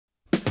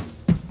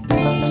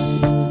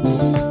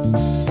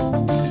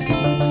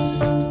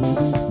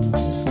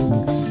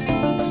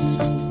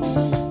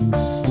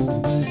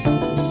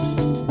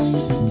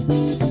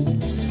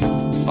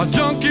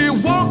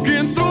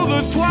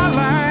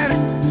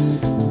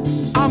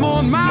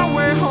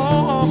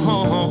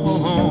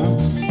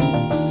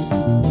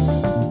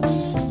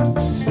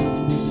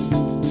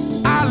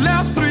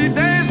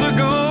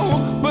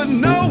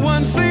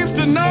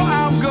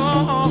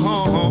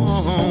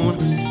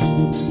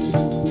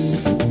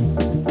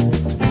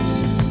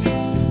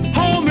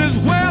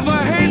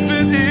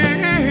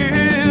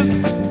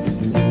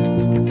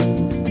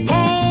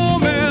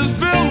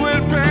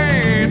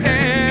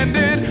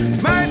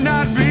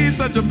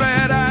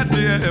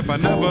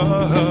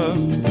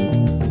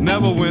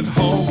never went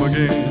home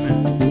again.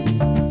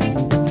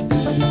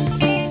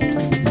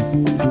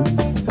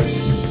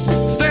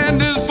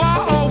 Stand as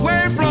far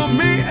away from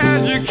me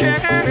as you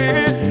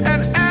can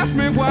and ask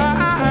me why.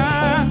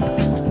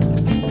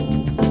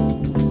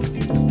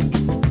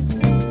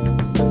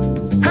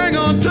 Hang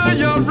on to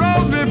your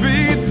rosary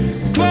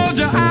beads, close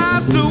your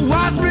eyes to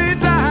watch me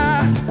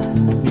die.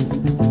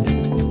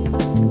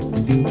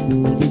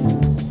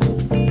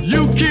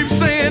 You keep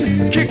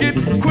saying, kick it,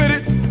 quit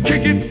it,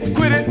 kick it,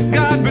 quit it,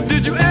 God, but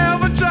did you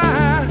ever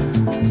try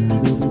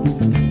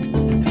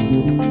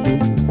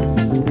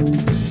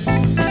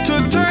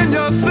to turn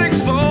your sick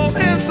soul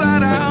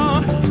inside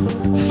out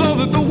so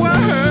that the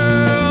world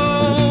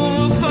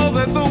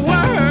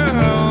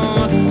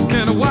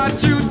can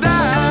watch you die?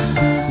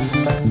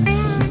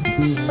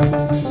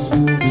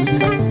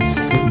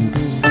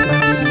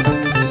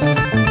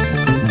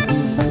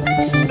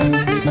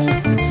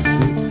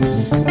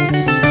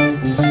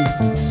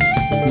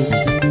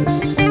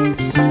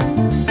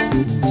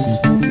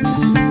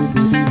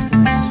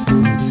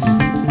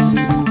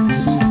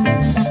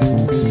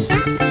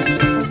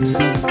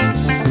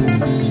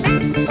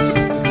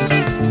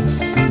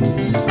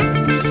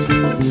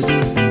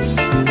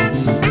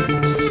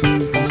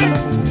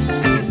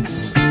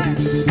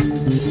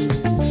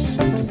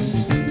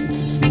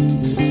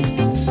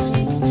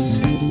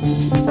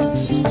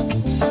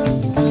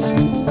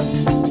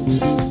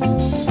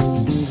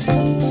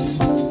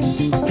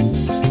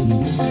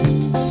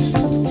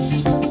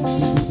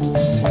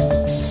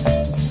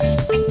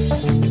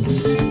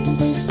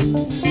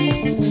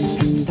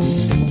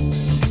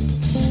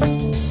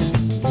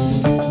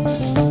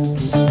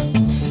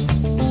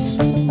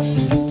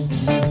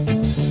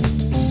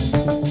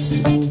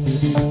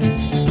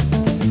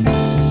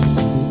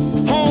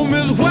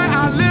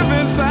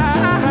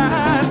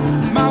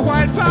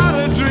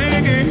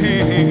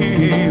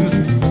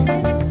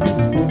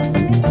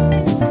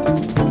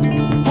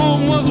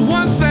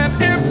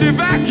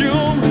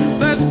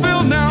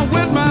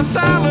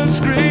 Silent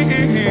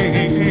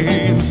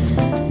screams.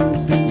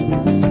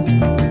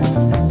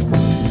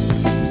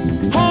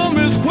 Home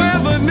is where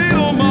the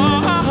needle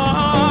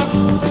marks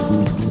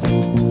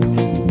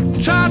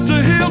tried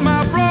to heal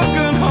my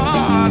broken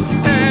heart,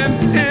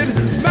 and it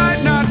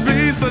might not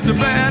be such a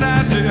bad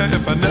idea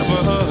if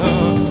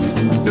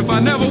I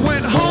never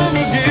went home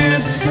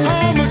again,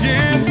 home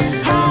again,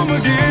 home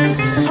again,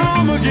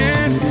 home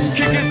again.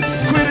 Kick it,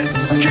 quit it,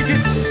 kick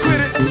it, quit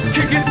it,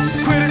 kick it,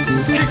 quit it,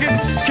 kick it,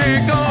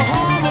 can't go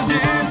home.